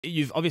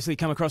You've obviously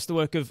come across the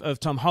work of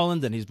Tom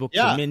Holland and his book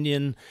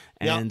Dominion,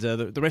 and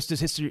the Rest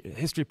is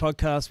History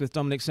podcast with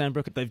Dominic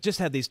Sandbrook. They've just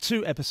had these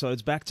 2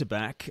 episodes back to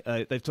back.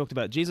 They've talked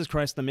about Jesus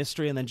Christ the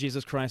mystery and then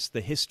Jesus Christ the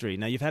history.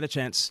 Now you've had a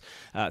chance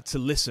to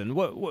listen.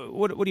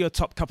 What are your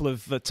top couple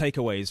of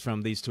takeaways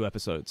from these 2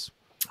 episodes?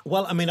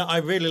 Well, I mean, I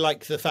really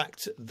like the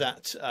fact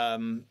that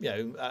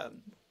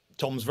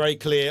Tom's very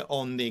clear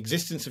on the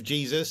existence of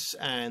Jesus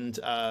and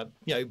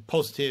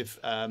positive.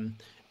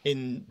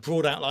 In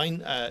broad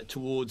outline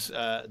towards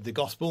the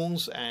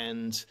Gospels,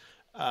 and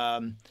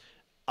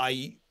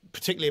I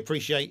particularly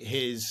appreciate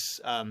his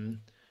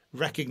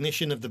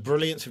recognition of the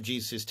brilliance of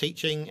Jesus'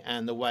 teaching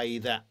and the way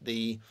that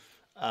the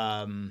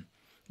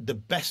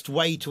best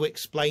way to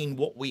explain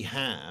what we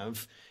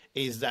have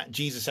is that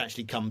Jesus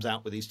actually comes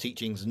out with his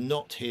teachings,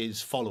 not his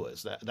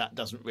followers. That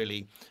doesn't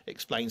really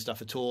explain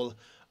stuff at all.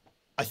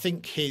 I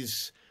think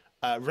his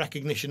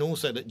recognition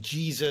also that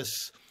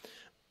Jesus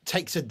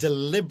takes a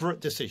deliberate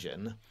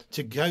decision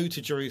to go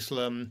to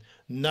Jerusalem,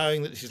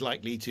 knowing that this is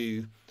likely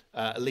to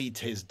lead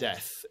to his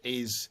death,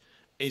 is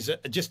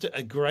just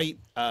a great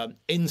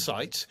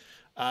insight,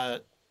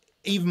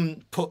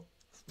 even put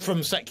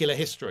from secular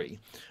history,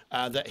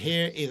 that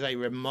here is a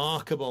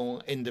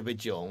remarkable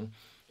individual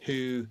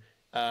who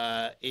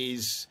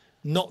is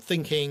not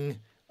thinking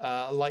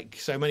like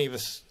so many of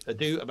us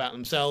do about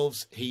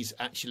themselves. He's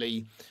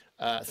actually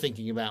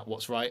thinking about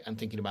what's right and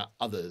thinking about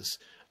others.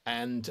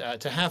 And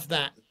to have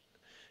that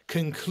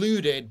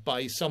concluded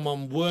by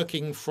someone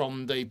working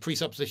from the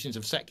presuppositions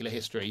of secular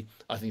history,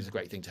 I think is a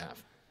great thing to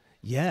have.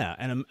 Yeah,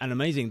 and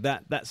amazing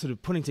that sort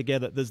of putting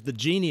together, there's the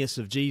genius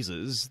of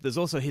Jesus, there's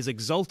also his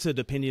exalted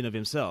opinion of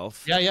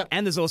himself,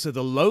 and there's also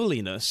the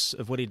lowliness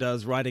of what he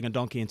does riding a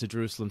donkey into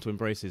Jerusalem to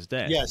embrace his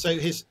death. Yeah, so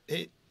his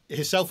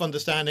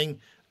self-understanding,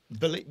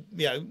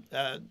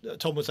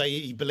 Tom would say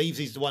he believes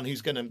he's the one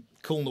who's going to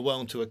call the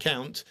world to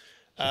account,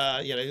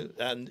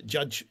 and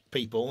judge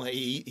people.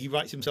 He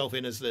writes himself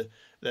in as the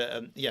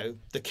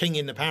king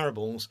in the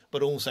parables,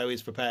 but also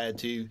is prepared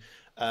to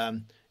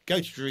go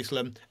to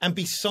Jerusalem and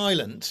be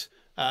silent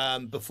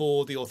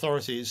before the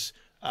authorities,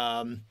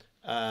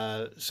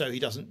 so he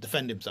doesn't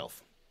defend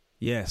himself.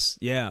 Yes,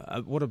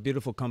 yeah. What a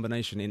beautiful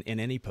combination in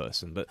any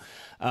person. But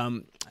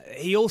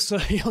he also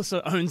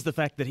owns the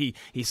fact that he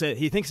said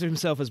he thinks of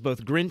himself as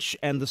both Grinch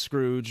and the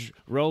Scrooge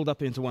rolled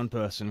up into one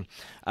person,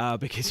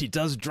 because he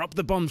does drop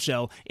the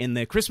bombshell in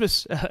their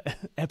Christmas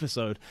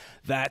episode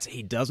that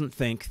he doesn't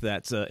think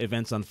that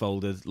events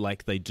unfolded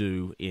like they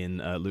do in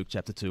Luke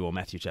chapter 2 or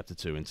Matthew chapter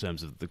 2 in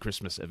terms of the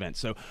Christmas event.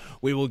 So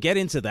we will get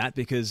into that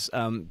because,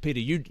 Peter,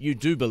 you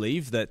do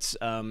believe that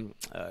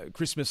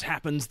Christmas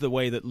happens the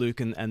way that Luke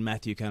and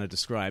Matthew kind of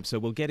described. So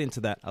we'll get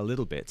into that a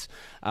little bit.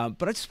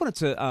 But I just wanted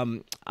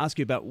to ask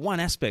you about one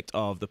aspect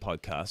of the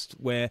podcast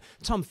where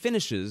Tom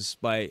finishes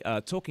by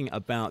talking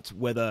about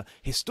whether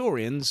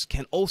historians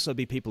can also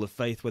be people of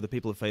faith, whether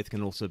people of faith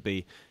can also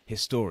be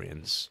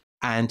historians.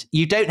 And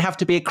you don't have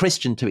to be a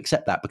Christian to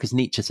accept that, because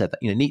Nietzsche said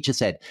that. Nietzsche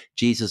said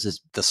Jesus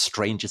is the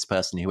strangest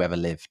person who ever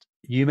lived.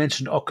 You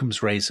mentioned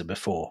Occam's razor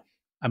before.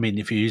 I mean,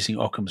 if you're using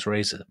Occam's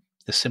razor,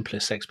 the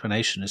simplest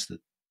explanation is that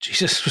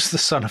Jesus was the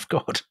Son of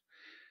God.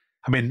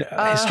 I mean,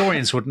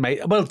 historians would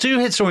make... Well, do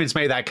historians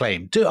make that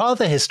claim? Are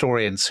there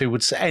historians who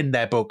would end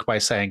their book by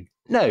saying...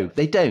 No,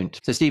 they don't.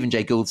 So Stephen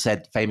Jay Gould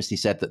famously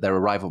said that there are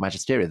rival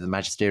magisteria, the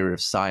magisteria of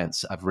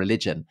science, of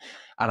religion.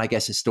 And I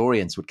guess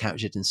historians would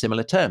couch it in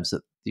similar terms,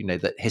 that,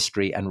 that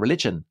history and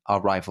religion are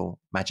rival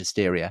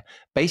magisteria.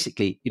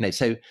 Basically,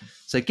 so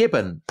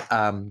Gibbon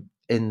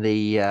in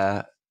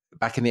the...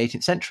 back in the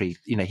 18th century,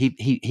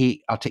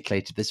 he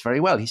articulated this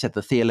very well. He said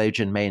the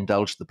theologian may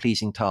indulge the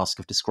pleasing task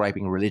of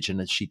describing religion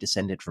as she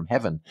descended from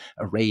heaven,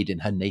 arrayed in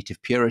her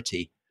native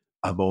purity.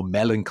 A more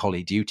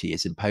melancholy duty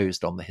is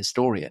imposed on the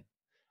historian.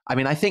 I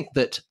mean, I think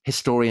that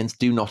historians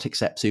do not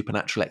accept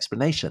supernatural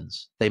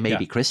explanations. They may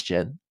be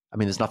Christian. I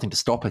mean, there's nothing to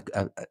stop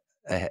a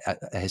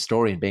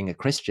historian being a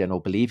Christian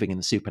or believing in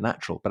the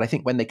supernatural. But I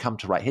think when they come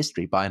to write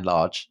history, by and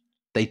large,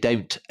 they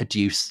don't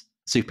adduce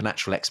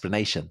supernatural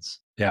explanations.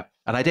 Yeah.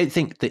 And I don't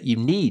think that you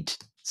need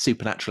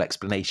supernatural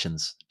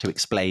explanations to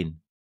explain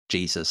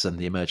Jesus and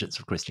the emergence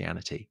of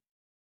Christianity.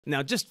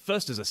 Now, just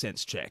first as a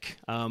sense check,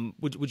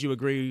 would you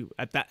agree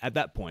at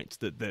that point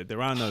that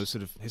there are no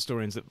sort of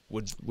historians that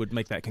would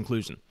make that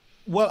conclusion?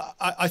 Well,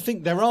 I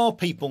think there are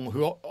people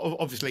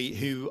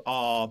who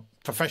are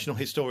professional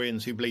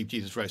historians who believe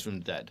Jesus rose from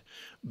the dead.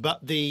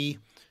 But the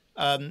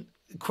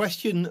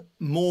question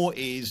more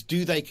is,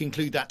 do they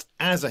conclude that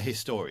as a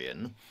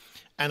historian?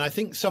 And I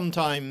think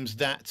sometimes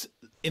that,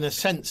 in a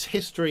sense,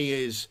 history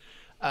is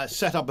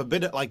set up a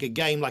bit like a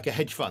game, like a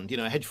hedge fund.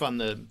 A hedge fund,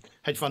 the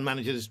hedge fund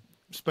manager is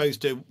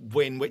supposed to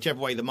win whichever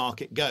way the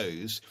market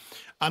goes.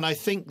 And I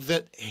think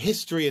that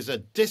history as a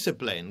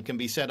discipline can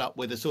be set up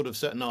with a sort of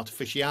certain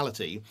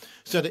artificiality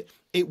so that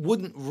it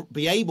wouldn't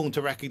be able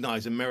to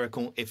recognize a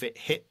miracle if it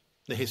hit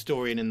the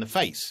historian in the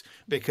face,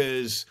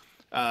 because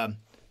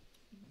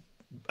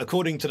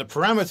according to the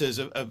parameters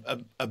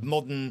of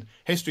modern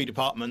history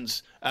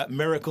departments,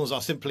 miracles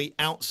are simply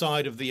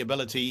outside of the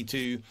ability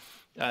to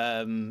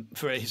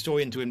for a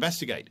historian to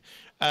investigate.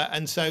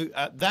 And so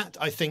that,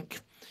 I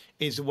think,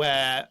 is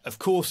where, of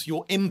course,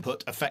 your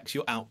input affects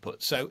your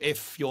output. So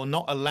if you're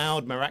not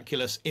allowed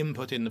miraculous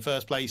input in the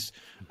first place,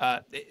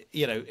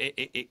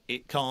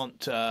 it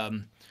can't,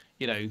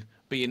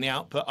 be in the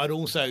output. I'd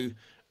also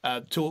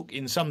talk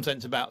in some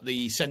sense about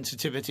the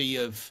sensitivity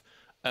of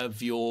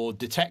your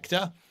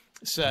detector.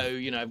 So,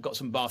 I've got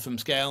some bathroom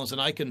scales,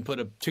 and I can put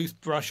a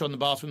toothbrush on the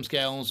bathroom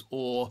scales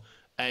or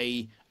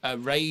a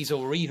razor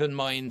or even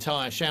my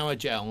entire shower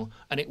gel,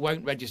 and it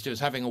won't register as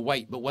having a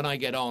weight. But when I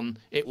get on,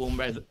 it will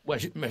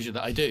measure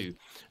that I do.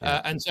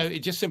 And so it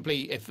just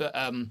simply, if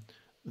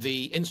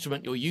the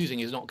instrument you're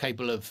using is not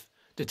capable of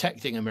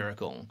detecting a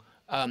miracle,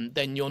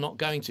 then you're not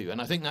going to. And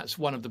I think that's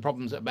one of the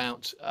problems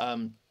about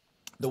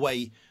the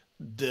way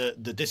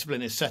the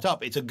discipline is set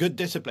up. It's a good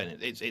discipline.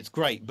 It's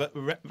great, but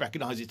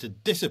recognize it's a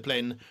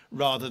discipline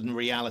rather than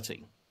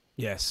reality.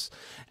 Yes.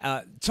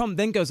 Tom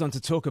then goes on to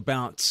talk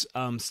about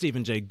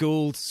Stephen Jay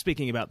Gould,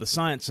 speaking about the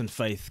science and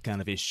faith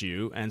kind of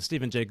issue. And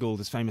Stephen Jay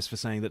Gould is famous for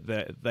saying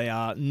that they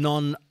are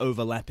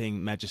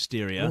non-overlapping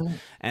magisteria. Mm.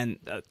 And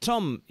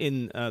Tom,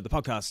 in the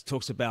podcast,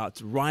 talks about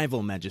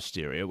rival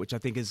magisteria, which I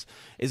think is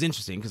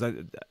interesting,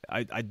 because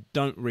I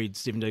don't read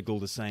Stephen Jay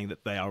Gould as saying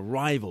that they are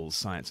rivals,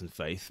 science and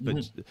faith.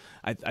 But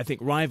I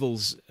think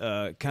rivals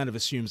kind of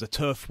assumes a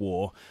turf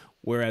war,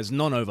 whereas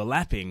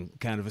non-overlapping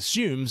kind of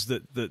assumes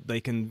that they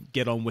can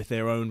get on with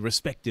their own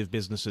respective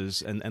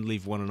businesses and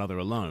leave one another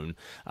alone.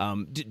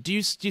 Do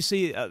you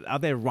see, are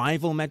there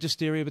rival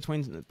magisteria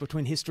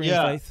between history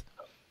and faith?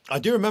 I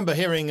do remember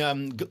hearing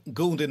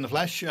Gould in the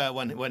flesh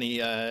when he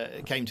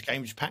came to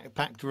Cambridge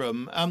Packed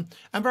Room, and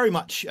very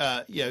much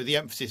the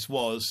emphasis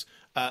was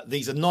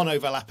these are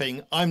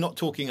non-overlapping. I'm not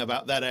talking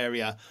about that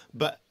area,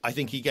 but I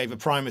think he gave a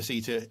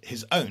primacy to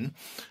his own.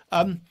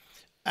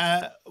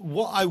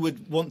 What I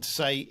would want to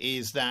say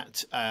is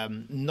that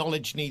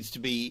knowledge needs to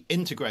be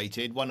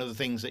integrated. One of the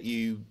things that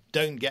you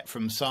don't get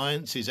from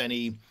science is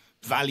any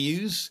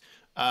values.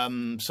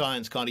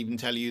 Science can't even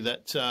tell you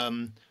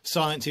that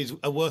science is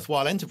a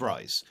worthwhile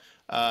enterprise,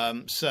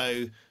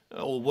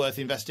 or worth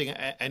investing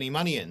any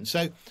money in.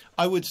 So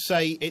I would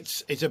say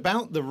it's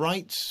about the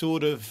right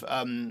sort of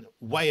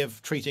way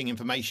of treating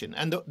information,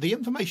 and the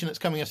information that's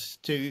coming us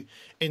to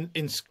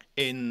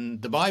in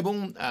the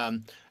Bible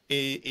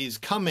is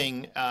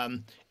coming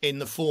in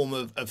the form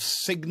of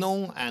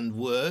signal and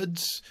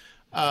words,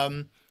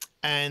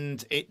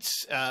 and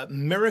its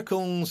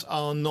miracles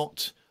are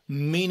not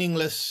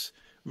meaningless,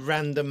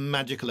 random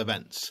magical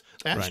events.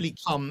 They actually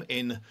come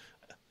in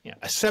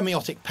a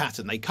semiotic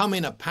pattern. They come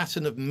in a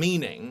pattern of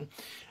meaning,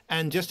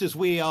 and just as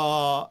we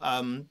are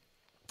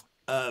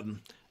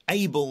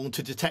able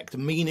to detect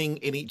meaning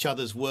in each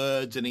other's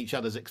words and each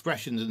other's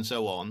expressions and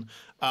so on,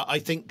 I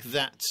think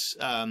that's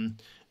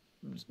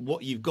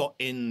what you've got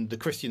in the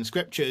Christian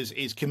scriptures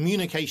is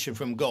communication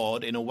from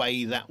God in a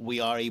way that we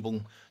are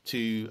able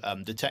to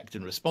detect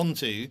and respond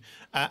to,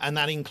 and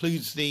that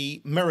includes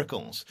the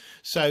miracles.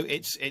 So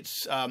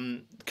it's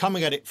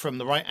coming at it from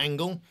the right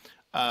angle.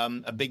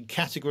 A big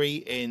category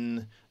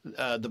in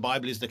the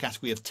Bible is the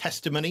category of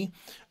testimony,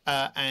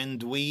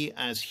 and we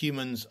as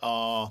humans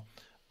are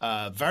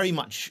very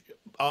much,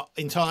 our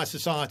entire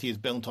society is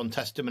built on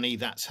testimony.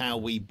 That's how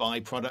we buy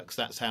products.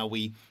 That's how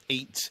we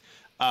eat.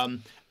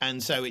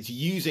 And so it's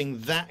using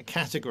that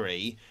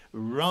category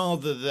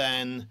rather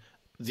than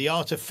the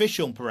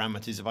artificial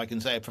parameters, if I can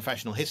say, of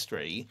professional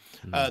history,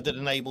 that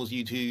enables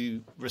you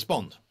to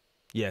respond.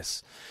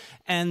 Yes.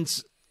 And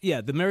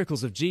yeah, the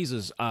miracles of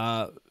Jesus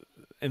are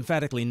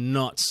emphatically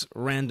not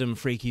random,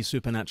 freaky,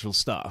 supernatural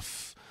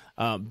stuff,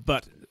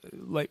 but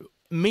like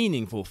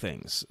meaningful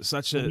things,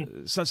 such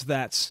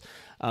that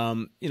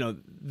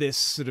this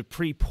sort of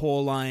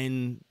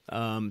pre-Pauline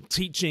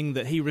teaching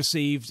that he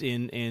received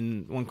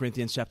in 1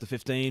 Corinthians chapter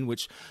 15,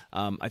 which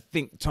I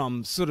think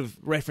Tom sort of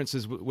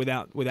references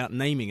without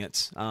naming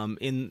it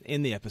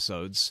in the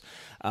episodes.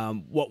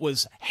 What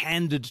was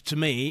handed to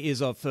me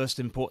is of first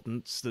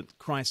importance, that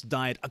Christ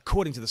died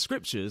according to the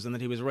Scriptures and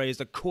that he was raised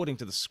according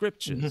to the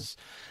Scriptures,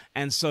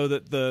 and so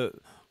that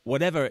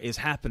whatever is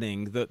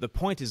happening, the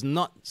point is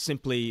not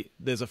simply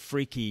there's a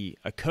freaky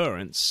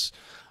occurrence,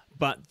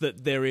 but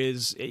that there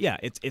is,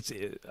 it's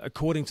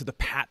according to the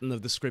pattern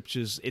of the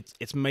Scriptures,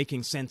 it's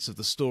making sense of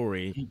the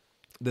story.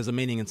 There's a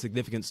meaning and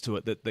significance to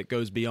it that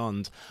goes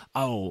beyond,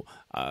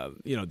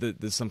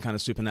 there's some kind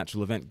of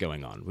supernatural event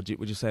going on. Would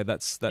you say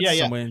that's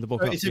somewhere in the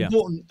book? It's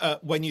important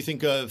when you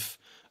think of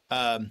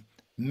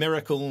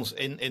miracles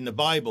in the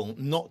Bible,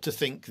 not to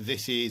think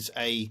this is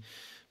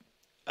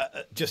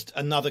just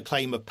another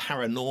claim of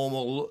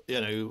paranormal,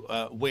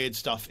 weird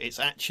stuff. It's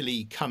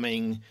actually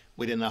coming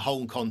within a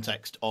whole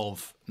context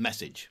of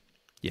message.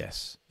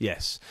 Yes.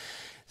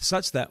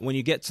 Such that when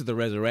you get to the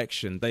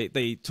resurrection,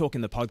 they talk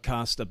in the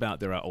podcast about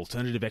there are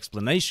alternative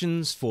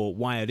explanations for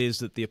why it is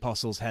that the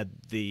apostles had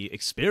the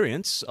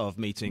experience of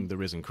meeting the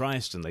risen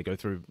Christ, and they go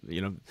through,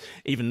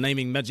 even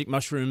naming magic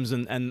mushrooms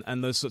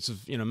and those sorts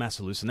of, mass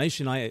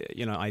hallucination,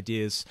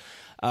 ideas.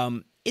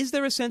 Is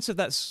there a sense of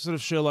that sort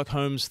of Sherlock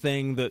Holmes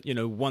thing that,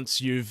 once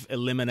you've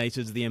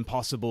eliminated the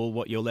impossible,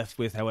 what you're left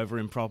with, however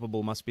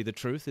improbable, must be the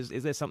truth?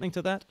 Is there something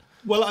to that?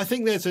 Well, I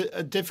think there's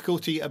a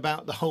difficulty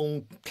about the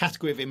whole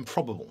category of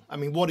improbable. I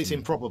mean, what is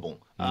improbable?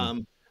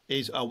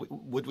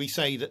 Would we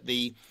say that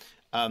the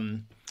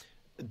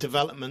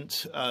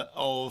development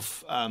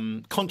of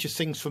conscious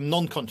things from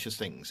non-conscious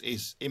things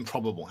is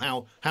improbable?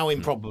 How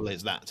improbable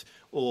is that?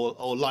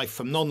 Or life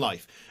from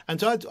non-life? And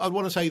so I'd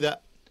want to say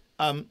that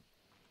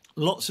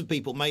lots of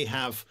people may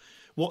have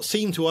what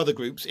seem to other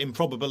groups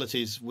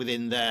improbabilities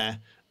within their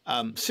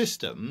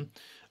system,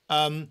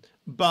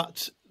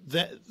 but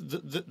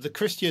the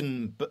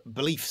Christian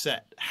belief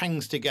set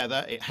hangs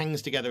together. It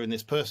hangs together in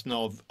this person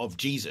of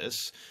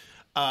Jesus,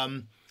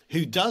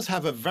 who does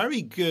have a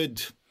very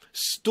good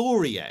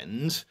story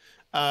end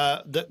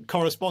that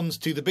corresponds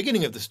to the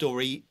beginning of the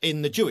story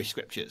in the Jewish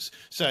scriptures.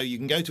 So you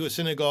can go to a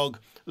synagogue,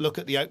 look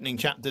at the opening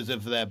chapters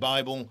of their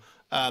Bible,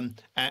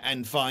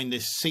 and find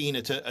this scene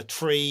at a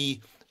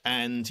tree,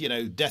 and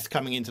death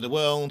coming into the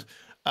world.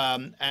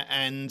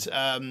 And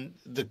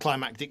the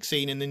climactic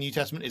scene in the New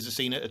Testament is a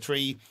scene at a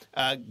tree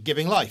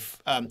giving life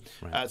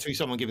through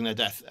someone giving their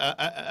death.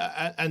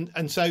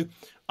 And so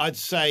I'd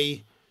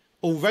say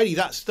already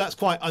that's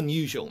quite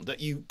unusual, that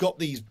you've got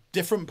these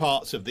different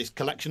parts of this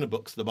collection of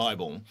books, the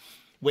Bible,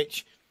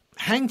 which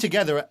hang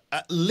together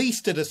at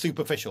least at a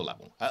superficial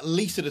level,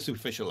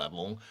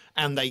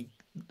 and they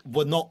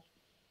were not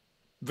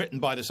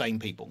written by the same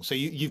people. So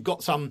you've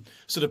got some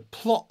sort of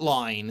plot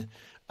line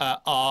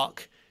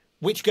arc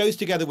which goes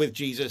together with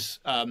Jesus,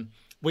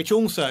 which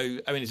also,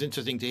 I mean, it's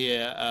interesting to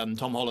hear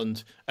Tom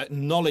Holland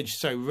acknowledge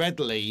so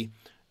readily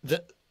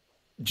that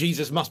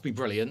Jesus must be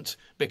brilliant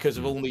because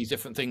of all these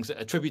different things that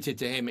are attributed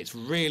to him. It's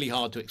really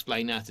hard to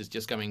explain that as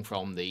just coming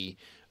from the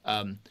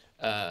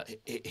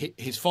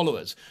his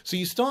followers. So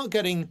you start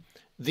getting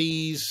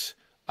these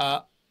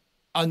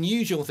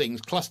unusual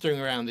things clustering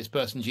around this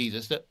person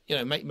Jesus that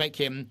make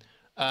him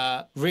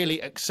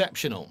really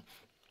exceptional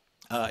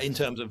in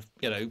terms of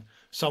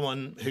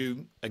someone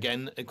who,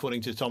 again,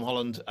 according to Tom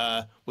Holland,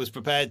 was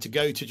prepared to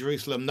go to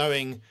Jerusalem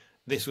knowing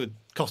this would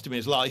cost him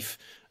his life,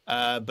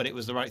 but it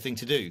was the right thing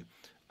to do.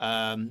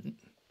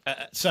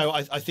 So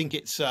I think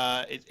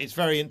it's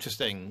very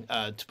interesting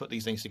to put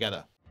these things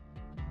together.